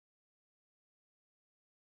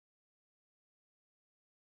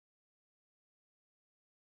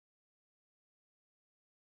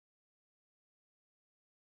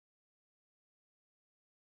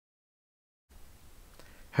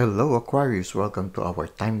Hello Aquarius, welcome to our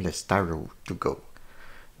Timeless Tarot to Go.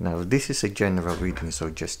 Now this is a general reading, so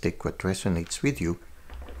just take what resonates with you.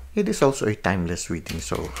 It is also a timeless reading,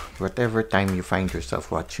 so whatever time you find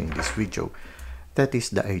yourself watching this video, that is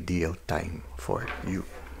the ideal time for you.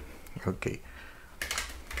 Okay,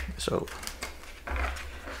 so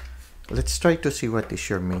let's try to see what is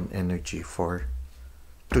your main energy for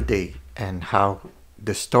today and how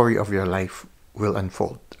the story of your life will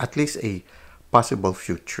unfold, at least a possible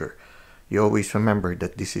future. You always remember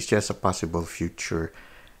that this is just a possible future.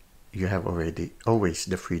 You have always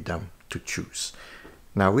the freedom to choose.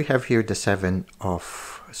 Now we have here the Seven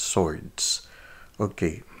of Swords.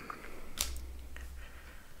 Okay,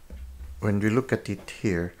 when we look at it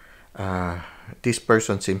here, this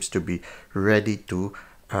person seems to be ready to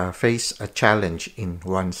face a challenge in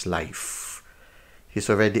one's life. He's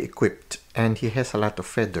already equipped and he has a lot of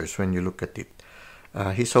feathers when you look at it.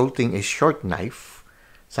 He's holding a short knife.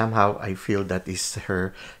 Somehow I feel that is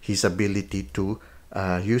his ability to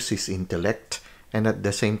use his intellect, and at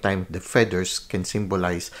the same time the feathers can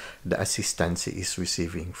symbolize the assistance he is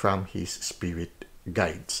receiving from his spirit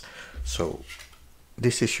guides. So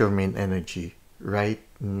this is your main energy right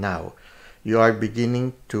now. You are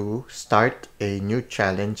beginning to start a new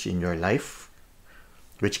challenge in your life,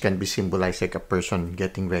 which can be symbolized like a person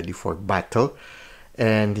getting ready for battle.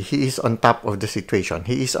 And he is on top of the situation.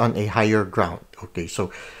 He is on a higher ground. Okay, so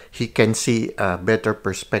he can see a better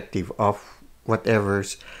perspective of whatever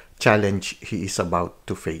challenge he is about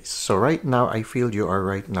to face. So right now, I feel you are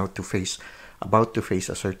right now about to face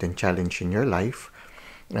a certain challenge in your life,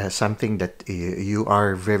 something that you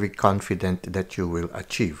are very confident that you will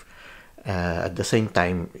achieve. At the same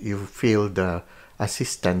time, you feel the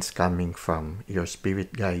assistance coming from your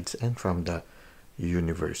spirit guides and from the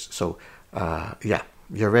universe. So yeah,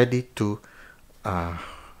 you're ready to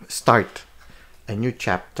start a new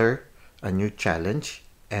chapter, a new challenge,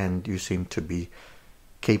 and you seem to be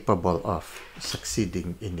capable of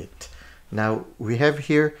succeeding in it. Now we have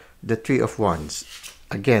here the Three of Wands.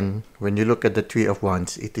 Again, when you look at the Three of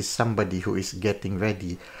Wands, it is somebody who is getting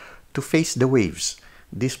ready to face the waves.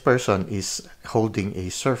 This person is holding a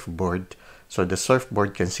surfboard. So the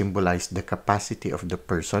surfboard can symbolize the capacity of the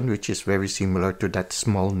person, which is very similar to that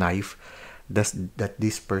small knife that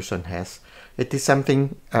this person has. It is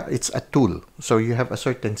something, it's a tool. So you have a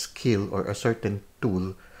certain skill or a certain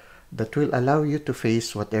tool that will allow you to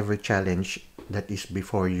face whatever challenge that is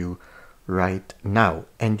before you right now.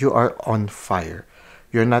 And you are on fire.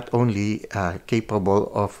 You're not only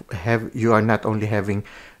capable of you are not only having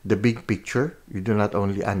the big picture, you do not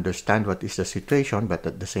only understand what is the situation, but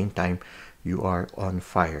at the same time, you are on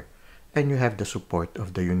fire. And you have the support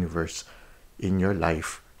of the universe in your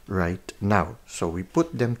life right now. So we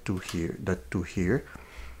put them the two here.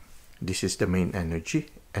 This is the main energy,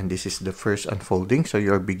 and this is the first unfolding. So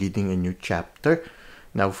you're beginning a new chapter.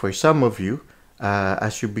 Now for some of you,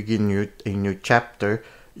 as you begin a new chapter,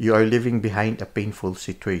 you are leaving behind a painful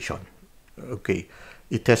situation. Okay,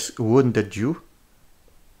 it has wounded you,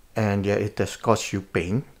 and yeah, it has caused you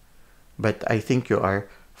pain, but I think you are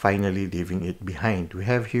finally leaving it behind. We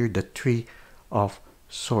have here the Three of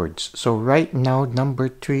Swords. So right now, number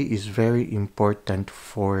 3 is very important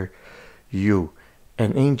for you.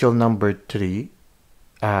 And angel number 3,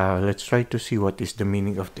 let's try to see what is the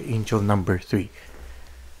meaning of the angel number 3.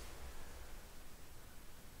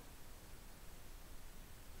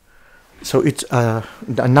 So it's a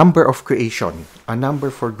number of creation, a number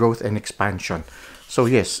for growth and expansion. So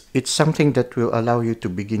yes, it's something that will allow you to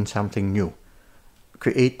begin something new,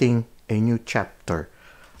 creating a new chapter.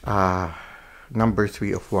 Number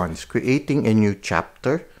 3 of Wands, creating a new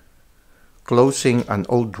chapter, closing an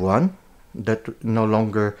old one that no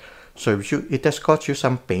longer serves you. It has caused you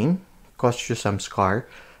some pain, caused you some scar,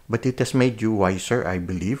 but it has made you wiser, I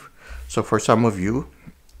believe. So for some of you,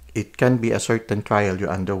 it can be a certain trial you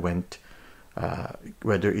underwent,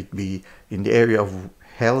 whether it be in the area of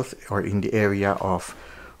health or in the area of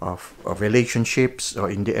relationships, or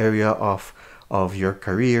in the area of your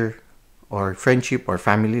career or friendship or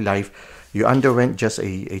family life. You underwent just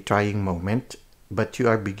a trying moment, but you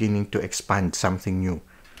are beginning to expand something new,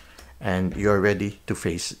 and you are ready to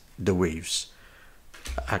face the waves,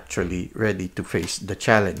 actually ready to face the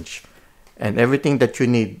challenge. And everything that you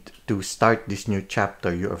need to start this new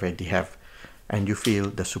chapter, you already have, and you feel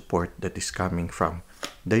the support that is coming from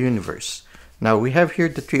the universe. Now we have here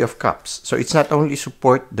the Three of Cups. So it's not only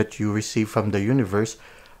support that you receive from the universe,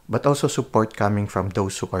 but also support coming from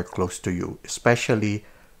those who are close to you, especially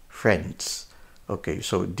friends. Okay,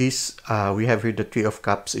 so this we have here the Three of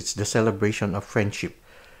Cups. It's the celebration of friendship,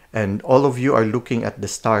 And all of you are looking at the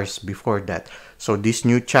stars before that. So this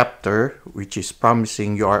new chapter, which is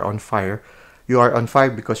promising you are on fire, you are on fire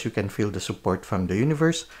because you can feel the support from the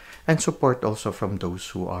universe and support also from those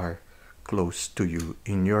who are close to you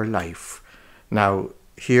in your life. Now,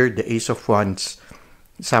 here the Ace of Wands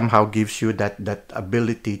somehow gives you that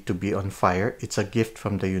ability to be on fire. It's a gift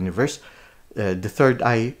from the universe. The third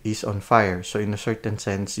eye is on fire. So in a certain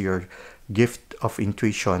sense, your gift of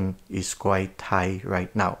intuition is quite high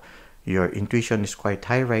right now. Your intuition is quite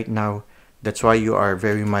high right now. That's why you are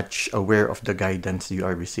very much aware of the guidance you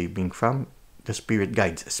are receiving from the spirit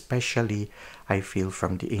guides, especially I feel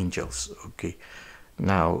from the angels. Okay.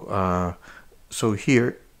 Now, so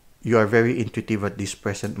here you are very intuitive at this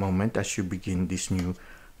present moment as you begin this new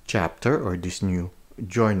chapter or this new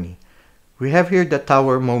journey. We have here the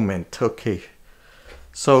Tower moment. Okay.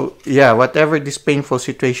 So, yeah, whatever this painful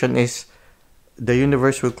situation is, the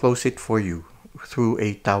universe will close it for you through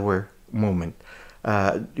a Tower moment.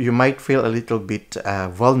 You might feel a little bit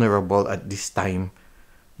vulnerable at this time,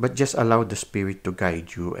 but just allow the spirit to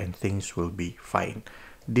guide you and things will be fine.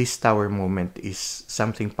 This Tower moment is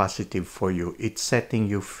something positive for you. It's setting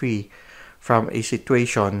you free from a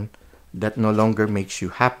situation that no longer makes you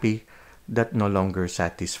happy, that no longer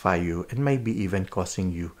satisfy you, and maybe even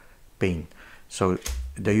causing you pain. So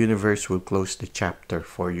the universe will close the chapter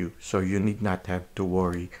for you. So you need not have to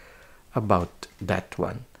worry about that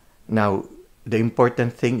one. Now, the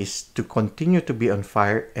important thing is to continue to be on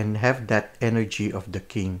fire and have that energy of the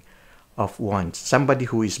King of Wands. Somebody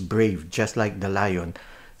who is brave, just like the lion.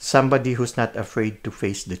 Somebody who's not afraid to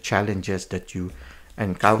face the challenges that you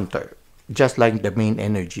encounter. Just like the main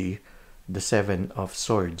energy, the Seven of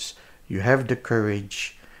Swords. You have the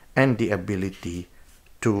courage and the ability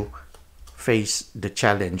to face the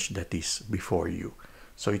challenge that is before you.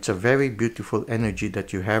 So it's a very beautiful energy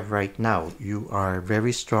that you have right now. You are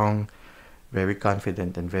very strong, very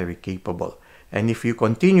confident, and very capable. And if you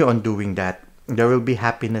continue on doing that, there will be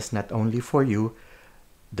happiness not only for you,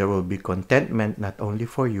 there will be contentment not only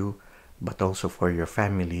for you, but also for your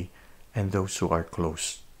family and those who are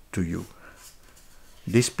close to you.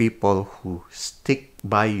 These people who stick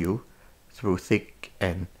by you through thick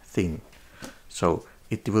and thin. So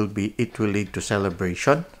it will lead to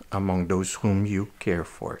celebration among those whom you care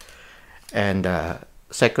for. And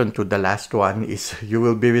second to the last one is you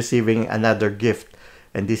will be receiving another gift,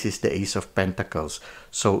 and this is the Ace of Pentacles.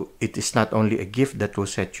 So it is not only a gift that will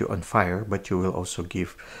set you on fire, but you will also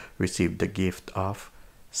receive the gift of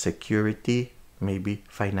security, maybe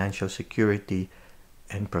financial security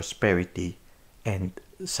and prosperity and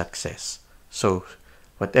success. So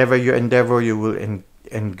whatever your endeavor you will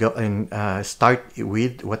start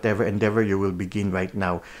with, whatever endeavor you will begin right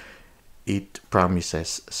now, it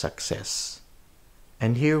promises success.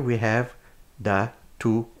 And here we have the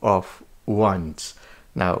Two of Wands.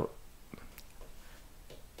 Now,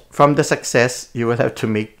 from the success, you will have to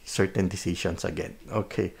make certain decisions again.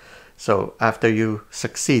 Okay, so after you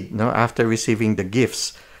succeed, after receiving the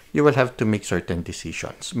gifts, you will have to make certain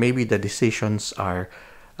decisions. Maybe the decisions are,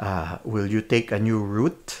 will you take a new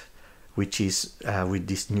route, which is with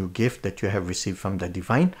this new gift that you have received from the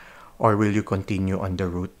divine, or will you continue on the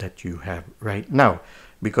route that you have right now?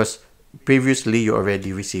 Because previously you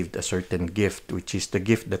already received a certain gift, which is the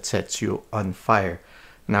gift that sets you on fire.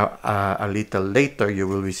 Now, a little later, you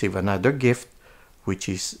will receive another gift, which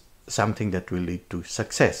is something that will lead to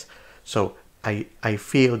success. So I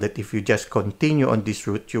feel that if you just continue on this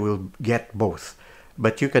route, you will get both.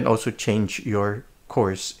 But you can also change your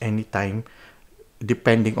course anytime,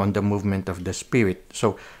 depending on the movement of the spirit.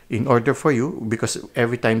 So in order for you, because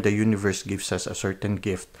every time the universe gives us a certain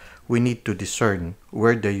gift, we need to discern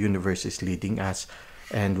where the universe is leading us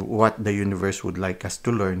and what the universe would like us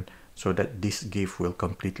to learn, so that this gift will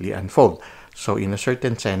completely unfold. So in a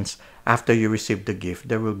certain sense, after you receive the gift,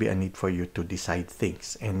 there will be a need for you to decide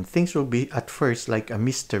things. And things will be at first like a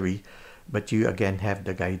mystery, but you again have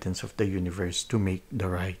the guidance of the universe to make the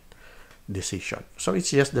right decision. So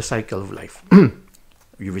it's just the cycle of life.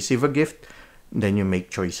 You receive a gift, then you make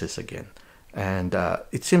choices again. And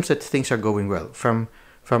it seems that things are going well. From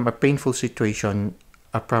a painful situation,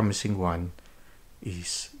 a promising one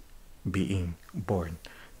is being born.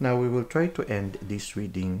 Now we will try to end this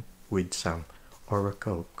reading with some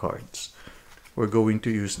oracle cards. We're going to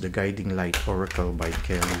use the Guiding Light Oracle by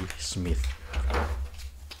Kelly Smith.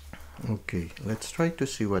 Okay, let's try to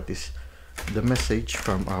see what is the message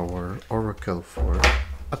from our oracle for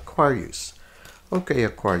Aquarius. Okay,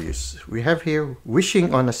 Aquarius, we have here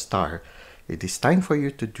wishing on a star. It is time for you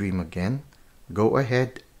to dream again. Go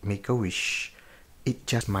ahead, make a wish. It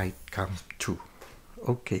just might come true.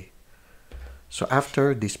 Okay. So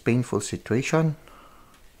after this painful situation,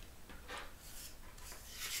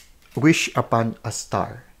 wish upon a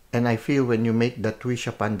star. And I feel when you make that wish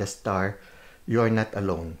upon the star, you are not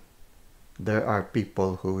alone. There are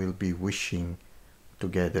people who will be wishing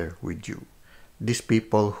together with you. These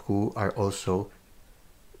people who are also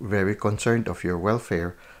very concerned of your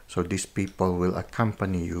welfare. So these people will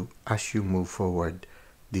accompany you as you move forward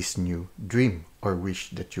this new dream or wish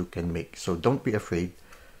that you can make. So don't be afraid.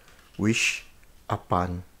 Wish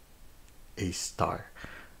upon a star.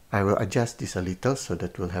 I will adjust this a little so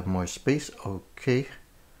that we'll have more space. Okay.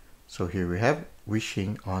 So here we have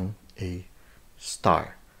wishing on a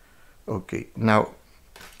star. Okay. Now,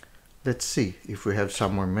 let's see if we have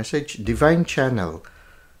some more message. Divine channel.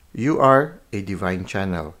 You are a divine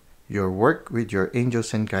channel. You work with your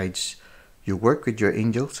angels and guides. You work with your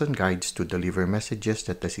angels and guides to deliver messages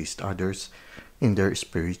that assist others in their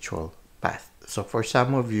spiritual path. So for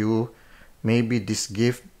some of you, maybe this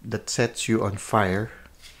gift that sets you on fire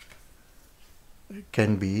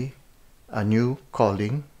can be a new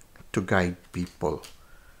calling to guide people.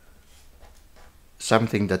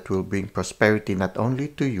 Something that will bring prosperity not only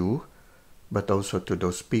to you, but also to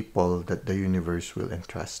those people that the universe will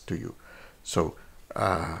entrust to you. So,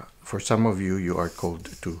 for some of you, you are called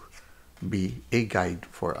to be a guide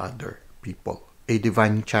for other people, a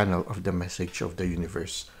divine channel of the message of the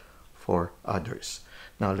universe for others.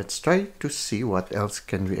 Now, let's try to see what else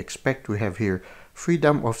can we expect. We have here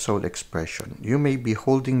freedom of soul expression. You may be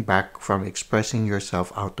holding back from expressing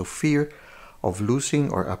yourself out of fear of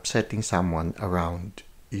losing or upsetting someone around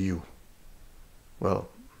you. Well,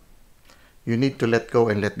 you need to let go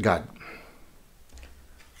and let God.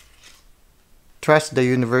 Trust the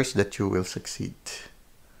universe that you will succeed.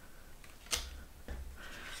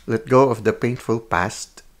 Let go of the painful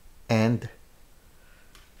past and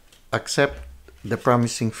accept the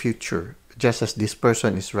promising future, just as this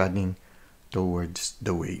person is running towards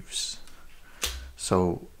the waves.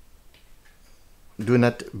 So, do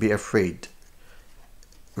not be afraid.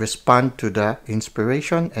 Respond to the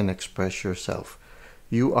inspiration and express yourself.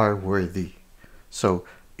 You are worthy. So,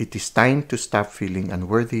 it is time to stop feeling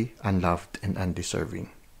unworthy, unloved, and undeserving.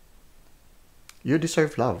 You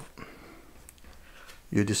deserve love.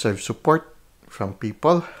 You deserve support from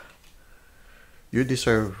people. You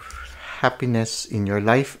deserve happiness in your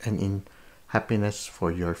life and in happiness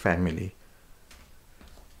for your family.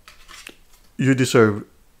 You deserve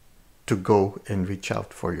to go and reach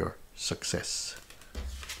out for your success.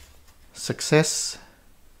 Success.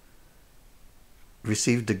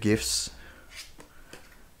 Receive the gifts.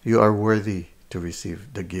 You are worthy to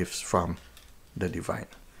receive the gifts from the divine.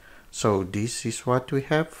 So this is what we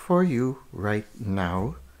have for you right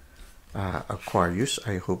now, Aquarius.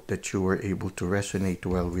 I hope that you were able to resonate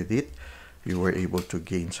well with it. You were able to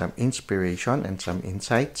gain some inspiration and some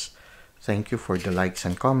insights. Thank you for the likes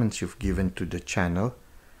and comments you've given to the channel.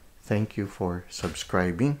 Thank you for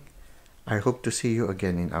subscribing. I hope to see you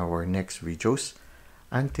again in our next videos.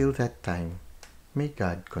 Until that time, may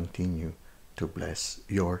God continue to bless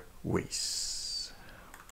your ways.